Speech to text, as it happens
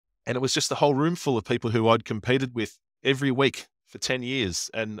And it was just a whole room full of people who I'd competed with every week for 10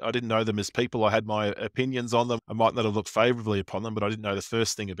 years. And I didn't know them as people. I had my opinions on them. I might not have looked favorably upon them, but I didn't know the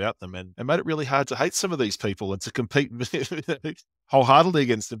first thing about them. And it made it really hard to hate some of these people and to compete wholeheartedly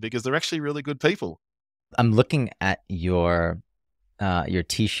against them because they're actually really good people. I'm looking at your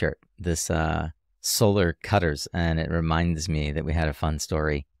T-shirt, this solar cutters, and it reminds me that we had a fun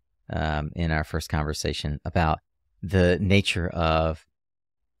story in our first conversation about the nature of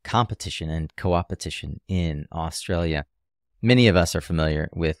competition and co-opetition in Australia. Many of us are familiar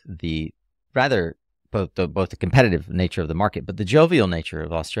with the rather both the competitive nature of the market, but the jovial nature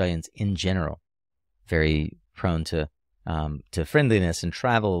of Australians in general. Very prone to friendliness and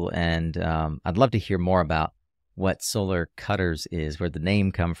travel, and I'd love to hear more about what Solar Cutters is, where the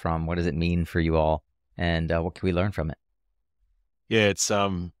name come from, what does it mean for you all, and what can we learn from it? Yeah, it's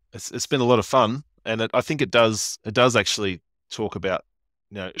been a lot of fun, and I think it does actually talk about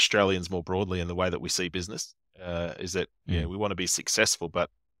Australians more broadly and the way that we see business. Is that we want to be successful, but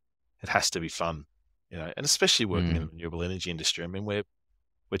it has to be fun, and especially working in the renewable energy industry. I mean, we're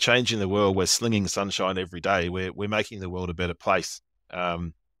changing the world. We're slinging sunshine every day. We're making the world a better place.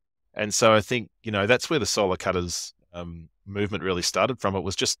 And so I think, that's where the Solar Cutters movement really started from. It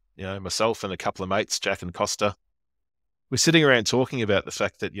was just, myself and a couple of mates, Jack and Costa. We're sitting around talking about the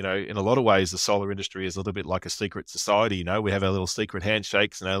fact that, in a lot of ways, the solar industry is a little bit like a secret society. We have our little secret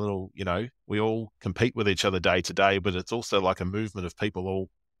handshakes and our little, we all compete with each other day to day, but it's also like a movement of people all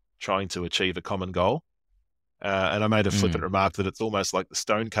trying to achieve a common goal. And I made a flippant remark that it's almost like the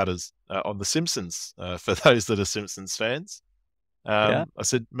Stonecutters on The Simpsons, for those that are Simpsons fans. I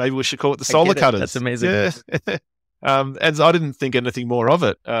said, maybe we should call it the Solar Cutters. That's amazing. Yeah. And I didn't think anything more of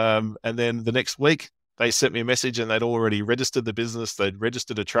it. And then the next week, they sent me a message and they'd already registered the business. They'd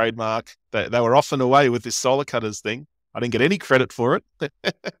registered a trademark. They were off and away with this Solar Cutters thing. I didn't get any credit for it,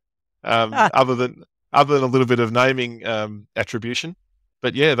 other than a little bit of naming attribution.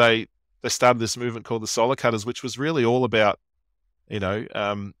 But yeah, they started this movement called the Solar Cutters, which was really all about,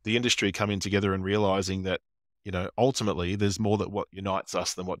 the industry coming together and realizing that, ultimately there's more that what unites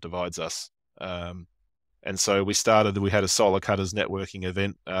us than what divides us. And so we had a Solar Cutters networking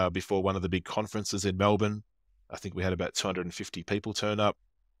event before one of the big conferences in Melbourne. I think we had about 250 people turn up.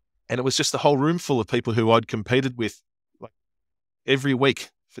 And it was just a whole room full of people who I'd competed with like every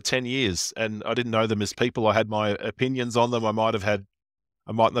week for 10 years. And I didn't know them as people. I had my opinions on them. I might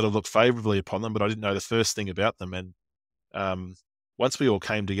not have looked favorably upon them, but I didn't know the first thing about them. And once we all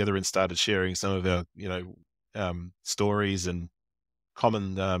came together and started sharing some of our, stories and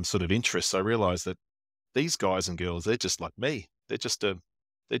common sort of interests, I realized that these guys and girls, they're just like me. They're just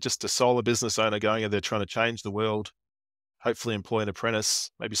a solar business owner going and they're trying to change the world, hopefully employ an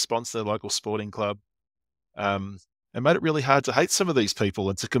apprentice, maybe sponsor their local sporting club. And made it really hard to hate some of these people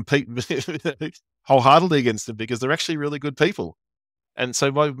and to compete wholeheartedly against them because they're actually really good people. And so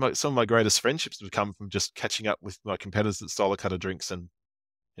some of my greatest friendships have come from just catching up with my competitors at Solar Cutter Drinks. And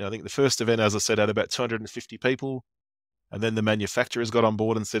I think the first event, as I said, had about 250 people. And then the manufacturers got on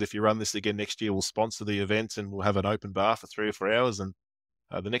board and said, if you run this again next year, we'll sponsor the event and we'll have an open bar for 3 or 4 hours. And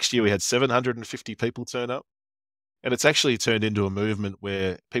the next year we had 750 people turn up. And it's actually turned into a movement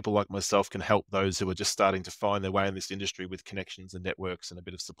where people like myself can help those who are just starting to find their way in this industry with connections and networks and a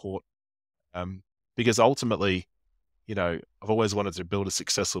bit of support. Because ultimately, I've always wanted to build a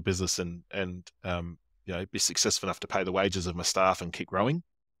successful business and be successful enough to pay the wages of my staff and keep growing.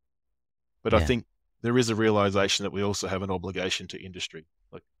 But I think there is a realization that we also have an obligation to industry.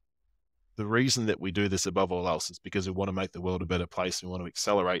 Like the reason that we do this above all else is because we want to make the world a better place. We want to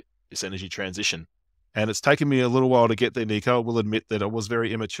accelerate this energy transition. And it's taken me a little while to get there, Nico. I will admit that I was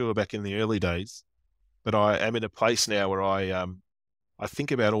very immature back in the early days, but I am in a place now where I think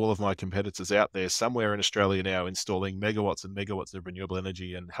about all of my competitors out there somewhere in Australia now installing megawatts and megawatts of renewable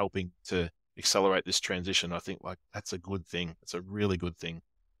energy and helping to accelerate this transition. I think like that's a good thing. It's a really good thing.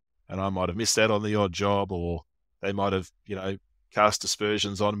 And I might have missed out on the odd job, or they might have, cast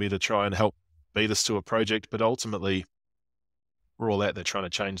aspersions on me to try and help beat us to a project. But ultimately, we're all out there trying to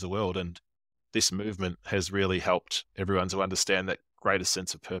change the world. And this movement has really helped everyone to understand that greater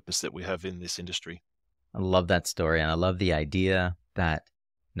sense of purpose that we have in this industry. I love that story. And I love the idea that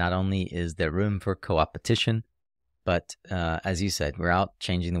not only is there room for co-opetition, but as you said, we're out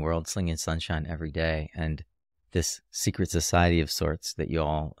changing the world, slinging sunshine every day. And this secret society of sorts that you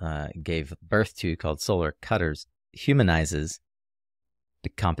all gave birth to called Solar Cutters humanizes the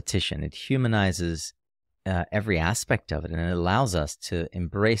competition. It humanizes every aspect of it, and it allows us to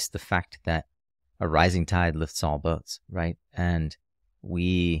embrace the fact that a rising tide lifts all boats, right? And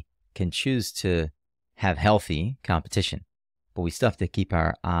we can choose to have healthy competition but we still have to keep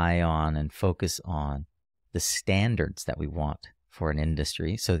our eye on and focus on the standards that we want for an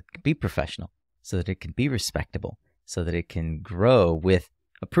industry so it can be professional, so that it can be respectable, so that it can grow with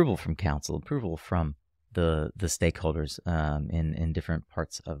approval from council, approval from the stakeholders in different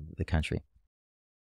parts of the country.